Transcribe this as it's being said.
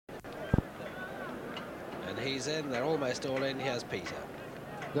And he's in. They're almost all in. Here's Peter.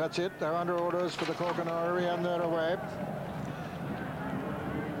 That's it. They're under orders for the Cork And Orrery, and they're away.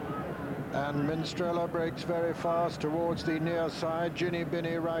 And Minstrella breaks very fast towards the near side. Ginny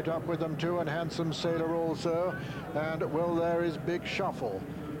Binny right up with them too, and Handsome Sailor also. And well, there is Big Shuffle.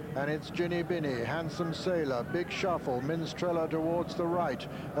 And it's Ginny Binny, Handsome Sailor, Big Shuffle, Minstrella towards the right.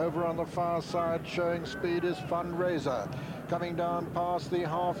 Over on the far side, showing speed, is Fundraiser. Coming down past the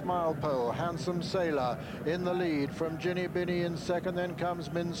half-mile pole, Handsome Sailor in the lead. From Ginny Binny in second, then comes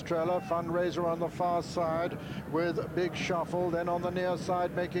Minstrella. Fundraiser on the far side with Big Shuffle. Then on the near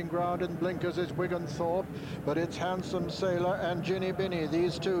side, making ground in blinkers, is Wiggenthorpe. But it's Handsome Sailor and Ginny Binny.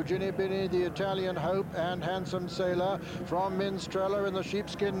 These two, Ginny Binny, the Italian Hope, and Handsome Sailor from Minstrella in the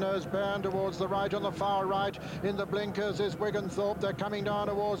sheepskin noseband towards the right. On the far right in the blinkers is Wiggenthorpe. They're coming down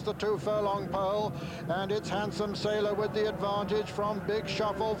towards the 2 furlong pole, and it's Handsome Sailor with the advantage from Big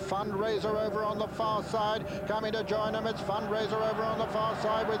Shuffle. Fundraiser over on the far side coming to join them. It's Fundraiser over on the far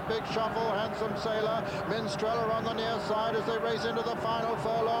side with Big Shuffle, Handsome Sailor, Minstrella on the near side as they race into the final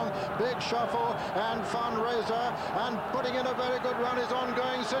furlong. Big Shuffle and Fundraiser, and putting in a very good run is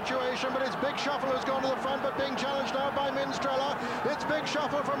Ongoing Situation, but it's Big Shuffle who's gone to the front, but being challenged now by Minstrella. It's Big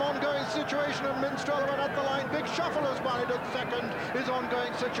Shuffle from Ongoing Situation, and Minstrella went at the line. Big Shuffle has won it. At second is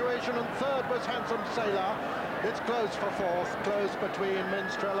Ongoing Situation, and third was Handsome Sailor. It's close for fourth, close between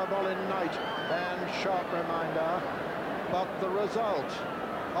Minstrella, Bolin Knight and Sharp Reminder. But the result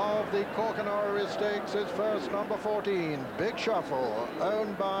of the Cork And Orrery Stakes is first, number 14, Big Shuffle,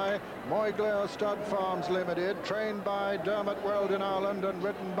 owned by Moyglare Stud Farms Limited, trained by Dermot Weld in Ireland and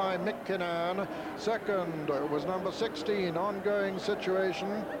ridden by Mick Kinnan. Second was number 16, Ongoing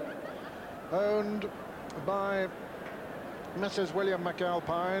Situation, owned by Mrs. William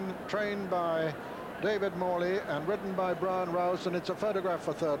McAlpine, trained by David Morley and ridden by Brian Rouse, and it's a photograph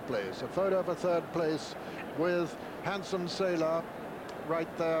for third place. A photo for third place with Handsome Sailor right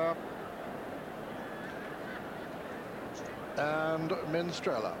there and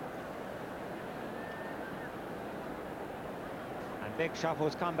Minstrella. And Big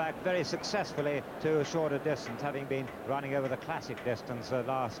Shuffle's come back very successfully to a shorter distance, having been running over the classic distance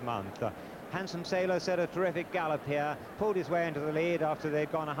last month. Handsome Sailor set a terrific gallop here, pulled his way into the lead after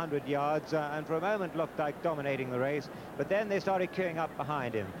they'd gone 100 yards, and for a moment looked like dominating the race, but then they started queuing up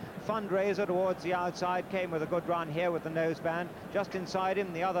behind him. Fundraiser towards the outside came with a good run here with the noseband. Just inside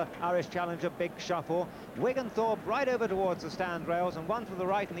him, the other Irish challenger, Big Shuffle. Wiggenthorpe right over towards the stand rails, and one from the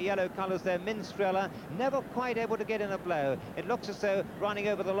right in the yellow colours there, Minstrella, never quite able to get in a blow. It looks as though running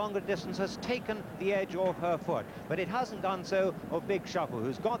over the longer distance has taken the edge off her foot, but it hasn't done so of Big Shuffle,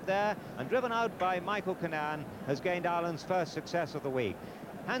 who's got there and driven out by Michael Kinnan, has gained Ireland's first success of the week.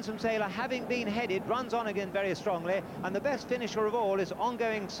 Handsome Sailor, having been headed, runs on again very strongly, and the best finisher of all is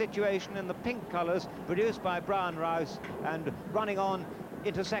Ongoing Situation in the pink colours, produced by Brian Rouse, and running on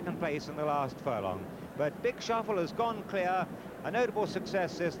into second place in the last furlong. But Big Shuffle has gone clear. A notable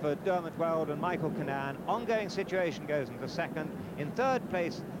success is for Dermot Weld and Michael Kinnan. Ongoing Situation goes into second. In third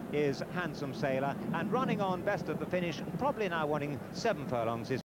place is Handsome Sailor, and running on best at the finish, and probably now wanting 7 furlongs is